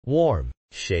Warm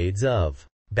shades of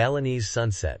Balinese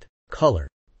Sunset color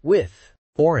with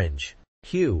orange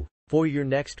hue for your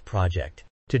next project.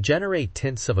 To generate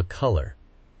tints of a color,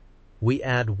 we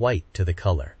add white to the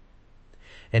color.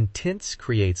 And tints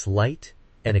creates light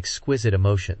and exquisite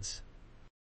emotions.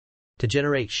 To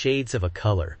generate shades of a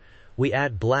color, we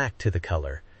add black to the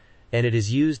color, and it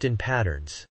is used in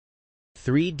patterns.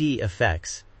 3D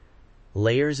effects,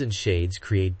 layers and shades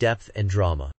create depth and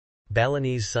drama.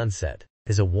 Balinese Sunset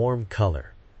is a warm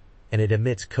color, and it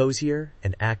emits cozier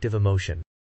and active emotion.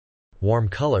 Warm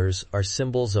colors are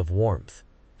symbols of warmth,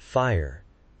 fire,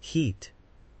 heat,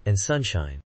 and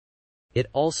sunshine. It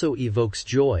also evokes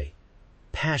joy,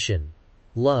 passion,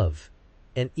 love,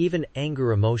 and even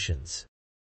anger emotions.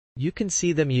 You can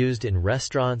see them used in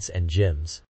restaurants and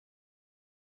gyms.